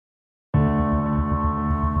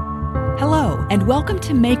Hello, and welcome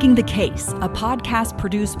to Making the Case, a podcast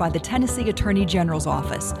produced by the Tennessee Attorney General's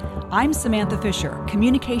Office. I'm Samantha Fisher,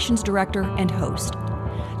 Communications Director and host.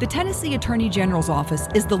 The Tennessee Attorney General's Office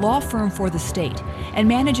is the law firm for the state and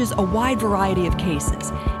manages a wide variety of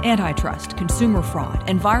cases: antitrust, consumer fraud,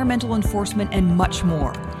 environmental enforcement, and much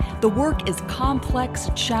more. The work is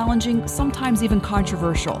complex, challenging, sometimes even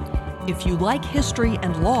controversial. If you like history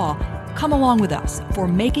and law, come along with us for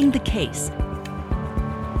Making the Case.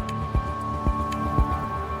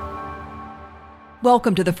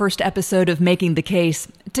 Welcome to the first episode of Making the Case.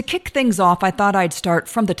 To kick things off, I thought I'd start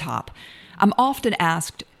from the top. I'm often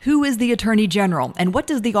asked, who is the Attorney General and what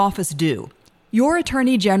does the office do? Your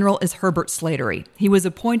Attorney General is Herbert Slatery. He was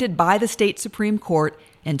appointed by the state Supreme Court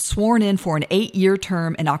and sworn in for an 8-year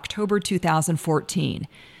term in October 2014.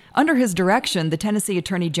 Under his direction, the Tennessee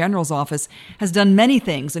Attorney General's Office has done many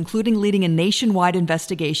things, including leading a nationwide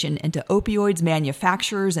investigation into opioids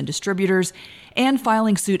manufacturers and distributors and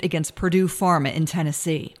filing suit against Purdue Pharma in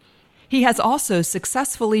Tennessee. He has also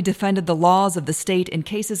successfully defended the laws of the state in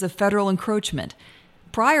cases of federal encroachment.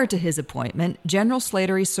 Prior to his appointment, General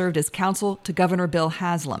Slatery served as counsel to Governor Bill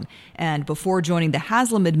Haslam, and before joining the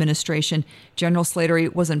Haslam administration, General Slatery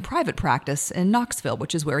was in private practice in Knoxville,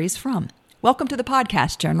 which is where he's from. Welcome to the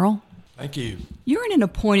podcast, General. Thank you. You're in an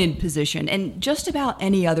appointed position, and just about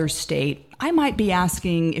any other state, I might be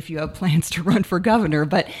asking if you have plans to run for governor,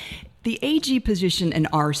 but the AG position in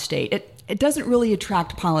our state, it doesn't really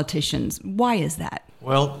attract politicians. Why is that?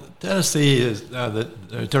 Well, Tennessee is the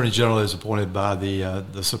Attorney General is appointed by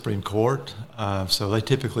the Supreme Court, so they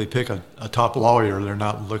typically pick a top lawyer. They're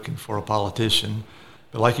not looking for a politician.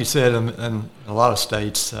 But like you said, in a lot of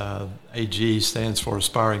states, AG stands for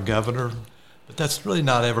aspiring governor, but that's really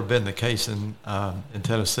not ever been the case in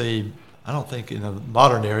Tennessee. I don't think in the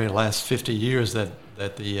modern era, in the last 50 years, that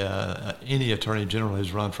any Attorney General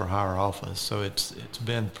has run for higher office. So it's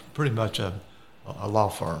been pretty much a law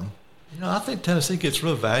firm. You know, I think Tennessee gets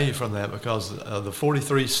real value from that because the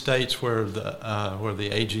 43 states where the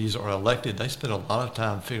AGs are elected, they spend a lot of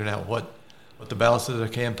time figuring out what the balance of their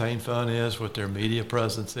campaign fund is, what their media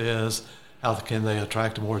presence is, how can they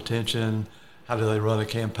attract more attention, how do they run a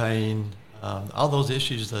campaign. All those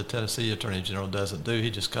issues the Tennessee Attorney General doesn't do.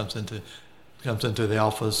 He just comes into the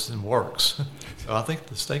office and works. So I think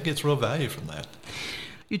the state gets real value from that.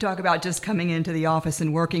 You talk about just coming into the office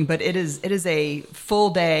and working, but it is a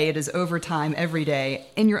full day. It is overtime every day.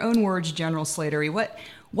 In your own words, General Slatery,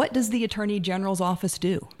 what does the Attorney General's office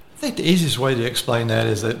do? I think the easiest way to explain that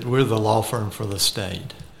is that we're the law firm for the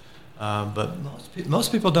state. But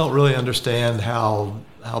most people don't really understand how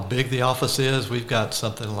big the office is. We've got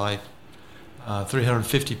something like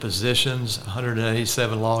 350 positions,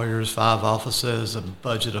 187 lawyers, 5 offices, a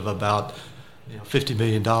budget of about $50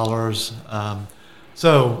 million.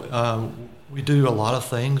 So we do a lot of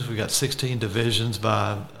things. We've got 16 divisions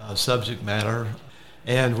by subject matter,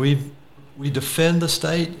 and we defend the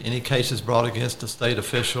state. Any cases brought against a state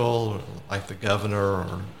official, like the governor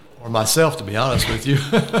or myself, to be honest with you.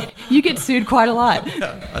 You get sued quite a lot.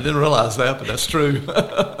 Yeah, I didn't realize that, but that's true.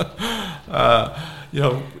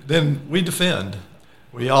 Then we defend.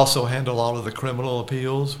 We also handle all of the criminal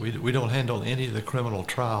appeals. We don't handle any of the criminal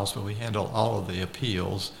trials, but we handle all of the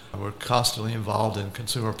appeals. We're constantly involved in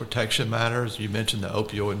consumer protection matters. You mentioned the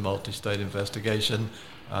opioid multi-state investigation.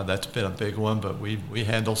 That's been a big one, but we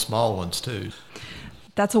handle small ones too.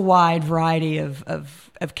 That's a wide variety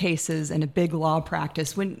of cases and a big law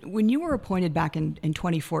practice. When you were appointed back in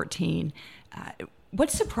 2014,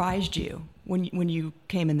 what surprised you when you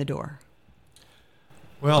came in the door?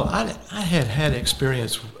 Well, I had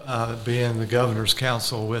experience being the governor's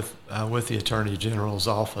counsel with the Attorney General's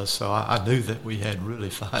office, so I knew that we had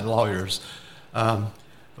really fine lawyers. But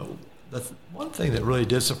the one thing that really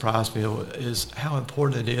did surprise me is how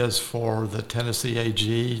important it is for the Tennessee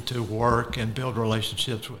AG to work and build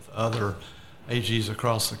relationships with other AGs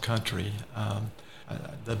across the country.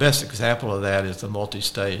 The best example of that is the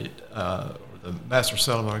multi-state, or the master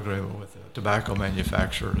settlement agreement with the tobacco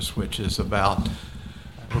manufacturers, which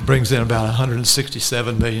brings in about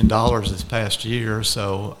 $167 million this past year.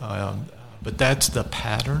 So, but that's the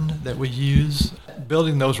pattern that we use.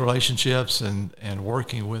 Building those relationships and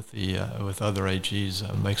working with other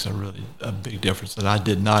AGs makes a big difference, and I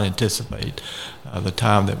did not anticipate the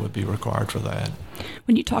time that would be required for that.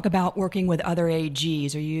 When you talk about working with other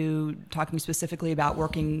AGs, are you talking specifically about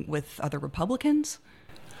working with other Republicans?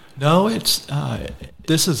 No,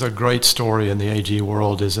 this is a great story in the AG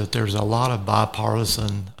world, is that there's a lot of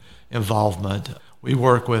bipartisan involvement. We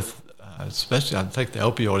work with, especially I think the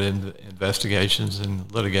opioid investigations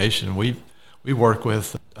and litigation, we we work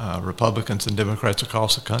with Republicans and Democrats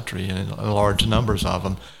across the country, and in large numbers of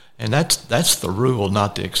them. And that's the rule,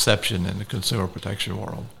 not the exception in the consumer protection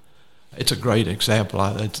world. It's a great example.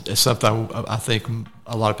 It's something I think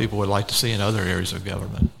a lot of people would like to see in other areas of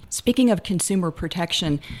government. Speaking of consumer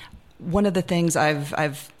protection, one of the things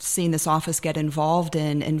I've seen this office get involved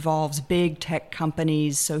in involves big tech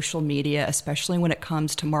companies, social media, especially when it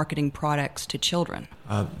comes to marketing products to children.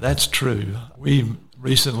 That's true. We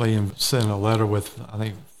recently sent a letter with, I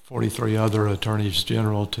think, 43 other attorneys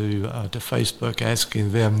general to Facebook,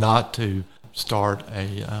 asking them not to start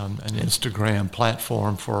an Instagram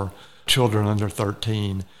platform for children under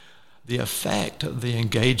 13. The effect of the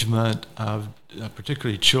engagement of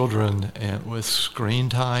particularly children with screen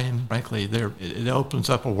time, frankly, it opens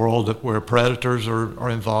up a world where predators are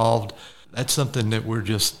involved. That's something that we're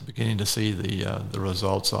just beginning to see the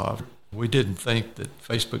results of. We didn't think that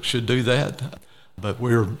Facebook should do that, but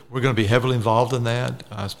we're going to be heavily involved in that,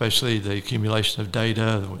 especially the accumulation of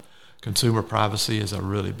data. Consumer privacy is a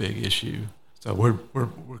really big issue. So we're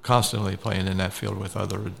constantly playing in that field with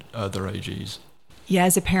other AGs. Yeah,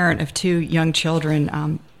 as a parent of two young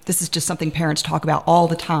children, this is just something parents talk about all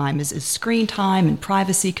the time, is screen time and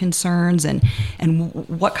privacy concerns, and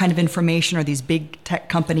what kind of information are these big tech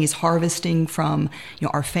companies harvesting from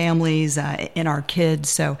our families and our kids.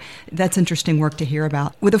 So that's interesting work to hear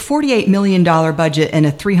about. With a $48 million budget and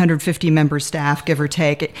a 350-member staff, give or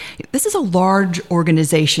take, this is a large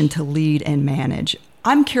organization to lead and manage.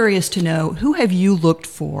 I'm curious to know, who have you looked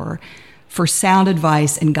for sound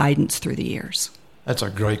advice and guidance through the years? That's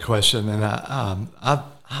a great question, and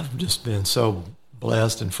I've just been so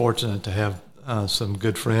blessed and fortunate to have some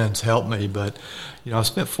good friends help me. But I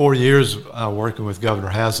spent 4 years working with Governor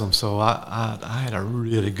Haslam, so I had a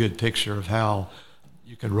really good picture of how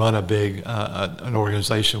you can run a big an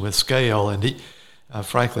organization with scale. And he,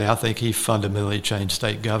 frankly, I think he fundamentally changed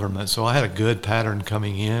state government. So I had a good pattern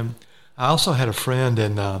coming in. I also had a friend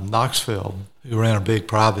in Knoxville who ran a big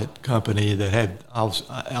private company that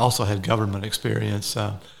also had government experience,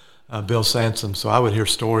 Bill Sansom. So I would hear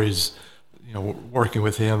stories, working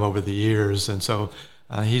with him over the years, and so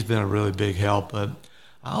he's been a really big help. But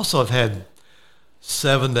I also have had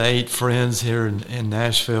 7 to 8 friends here in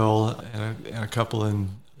Nashville and a couple in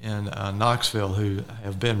Knoxville who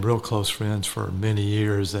have been real close friends for many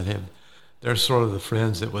years. They're sort of the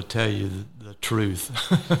friends that would tell you the truth.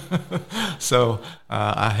 So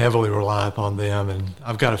I heavily rely upon them, and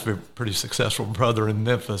I've got a pretty successful brother in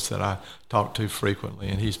Memphis that I talk to frequently,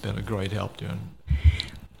 and he's been a great help doing.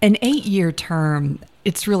 An 8-year term,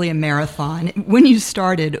 it's really a marathon. When you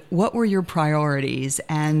started, what were your priorities,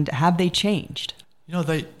 and have they changed?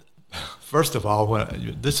 First of all,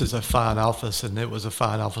 this is a fine office, and it was a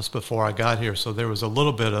fine office before I got here, so there was a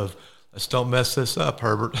little bit of, let's don't mess this up,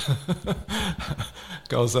 Herbert,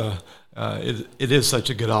 because it is such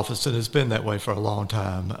a good office, and it's been that way for a long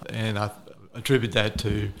time. And I attribute that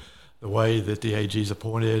to the way that the AG is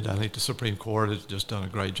appointed. I think the Supreme Court has just done a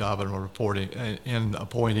great job in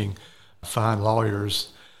appointing fine lawyers.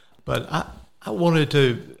 But I wanted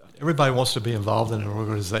to, everybody wants to be involved in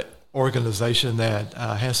an organization that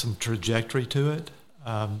has some trajectory to it,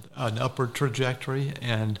 an upward trajectory,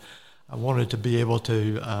 and I wanted to be able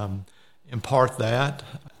to impart that.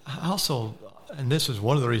 I also, and this is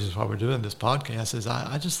one of the reasons why we're doing this podcast, is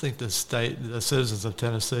I just think the citizens of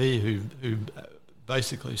Tennessee who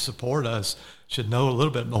basically support us should know a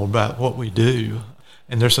little bit more about what we do.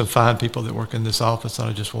 And there's some fine people that work in this office, and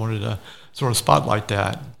I just wanted to sort of spotlight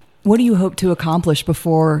that. What do you hope to accomplish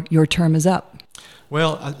before your term is up?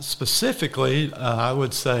 Well, specifically, I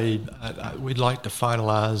would say we'd like to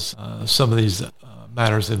finalize some of these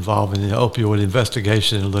matters involving the opioid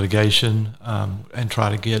investigation and litigation, and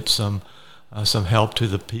try to get some help to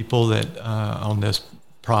the people that on this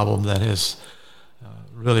problem that has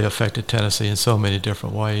really affected Tennessee in so many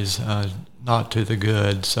different ways, not to the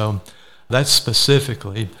good. So that's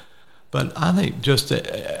specifically. But I think just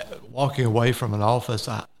walking away from an office,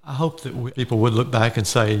 I hope that people would look back and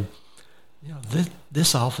say,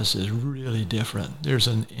 this office is really different. There's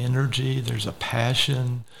an energy, there's a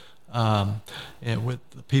passion. And with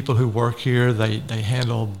the people who work here, they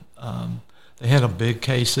handle big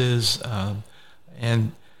cases,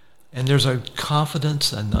 and there's a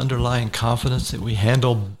confidence, an underlying confidence that we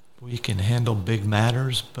can handle big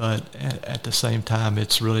matters. But at the same time,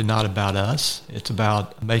 it's really not about us. It's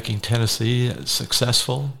about making Tennessee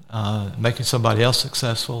successful, making somebody else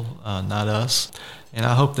successful, not us. And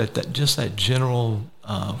I hope that just that general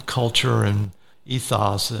culture and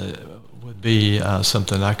ethos would be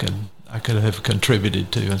something I could have contributed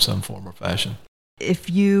to in some form or fashion. If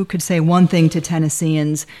you could say one thing to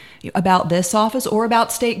Tennesseans about this office or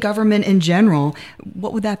about state government in general,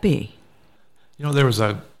 what would that be? There was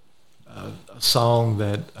a song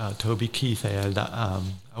that Toby Keith had.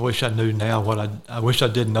 I wish I knew now I wish I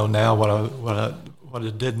didn't know now what I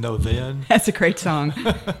didn't know then. That's a great song.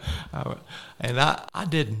 And I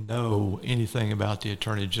didn't know anything about the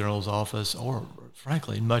Attorney General's office or,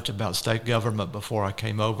 frankly, much about state government before I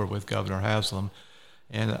came over with Governor Haslam.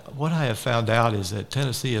 And what I have found out is that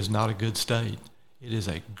Tennessee is not a good state. It is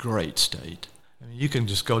a great state. I mean, you can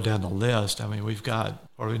just go down the list. I mean, we've got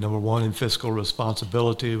probably number one in fiscal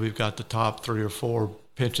responsibility. We've got the top 3 or 4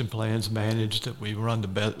 pension plans managed. We run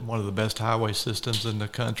one of the best highway systems in the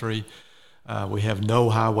country. We have no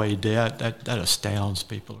highway debt. That astounds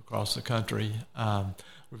people across the country.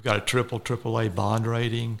 We've got a AAA bond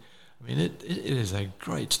rating. I mean, it is a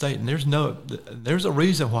great state, and there's a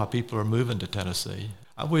reason why people are moving to Tennessee.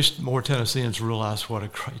 I wish more Tennesseans realized what a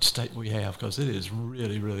great state we have, because it is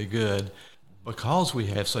really, really good. Because we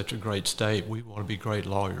have such a great state, we want to be great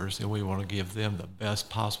lawyers, and we want to give them the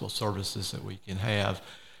best possible services that we can have.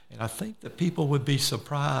 And I think that people would be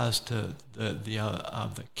surprised to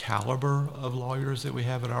the caliber of lawyers that we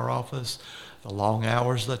have in our office, the long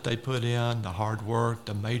hours that they put in, the hard work,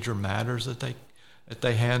 the major matters that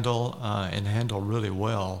they handle and handle really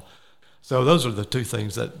well. So those are the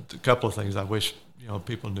a couple of things I wish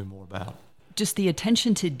people knew more about. Just the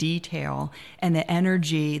attention to detail and the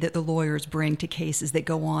energy that the lawyers bring to cases that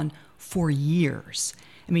go on for years.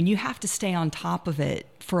 I mean, you have to stay on top of it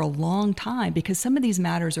for a long time because some of these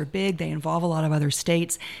matters are big, they involve a lot of other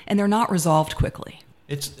states, and they're not resolved quickly.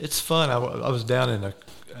 It's fun. I was down in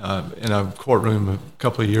a courtroom a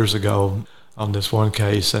couple of years ago on this one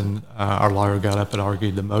case, and our lawyer got up and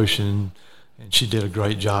argued the motion, and she did a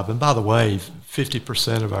great job. And by the way,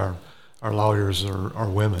 50% of our lawyers are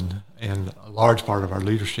women, and a large part of our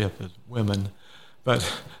leadership is women.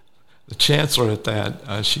 But the chancellor at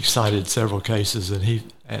that, she cited several cases, and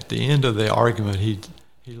at the end of the argument, he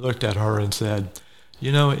looked at her and said,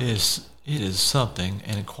 it is something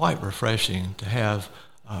and quite refreshing to have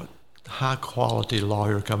a high-quality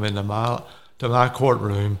lawyer come into my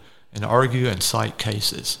courtroom and argue and cite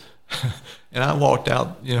cases. And I walked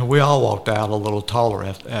out, we all walked out a little taller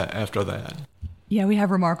after that. Yeah, we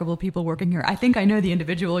have remarkable people working here. I think I know the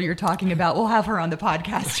individual you're talking about. We'll have her on the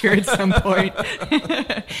podcast here at some point.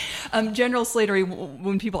 General Slatery,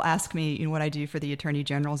 when people ask me what I do for the Attorney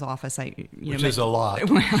General's office, which is a lot.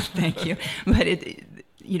 Well, thank you. But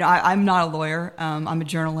I'm not a lawyer. I'm a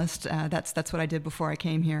journalist. That's what I did before I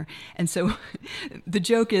came here. And so the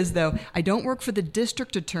joke is, though, I don't work for the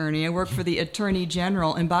district attorney. I work for the Attorney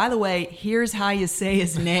General. And by the way, here's how you say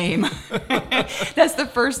his name. That's the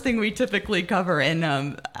first thing we typically cover. And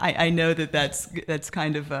I know that's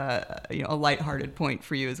kind of a lighthearted point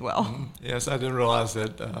for you as well. Yes, I didn't realize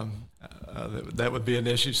that that would be an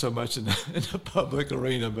issue so much in the public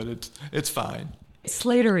arena, but it's fine.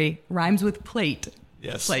 Slatery rhymes with plate.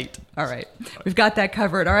 Yes. Plate. All right. We've got that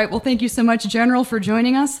covered. All right. Well, thank you so much, General, for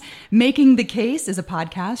joining us. Making the Case is a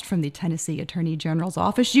podcast from the Tennessee Attorney General's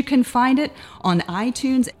office. You can find it on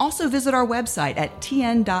iTunes. Also visit our website at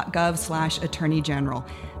tn.gov/Attorney General.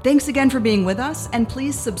 Thanks again for being with us, and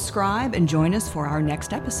please subscribe and join us for our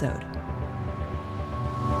next episode.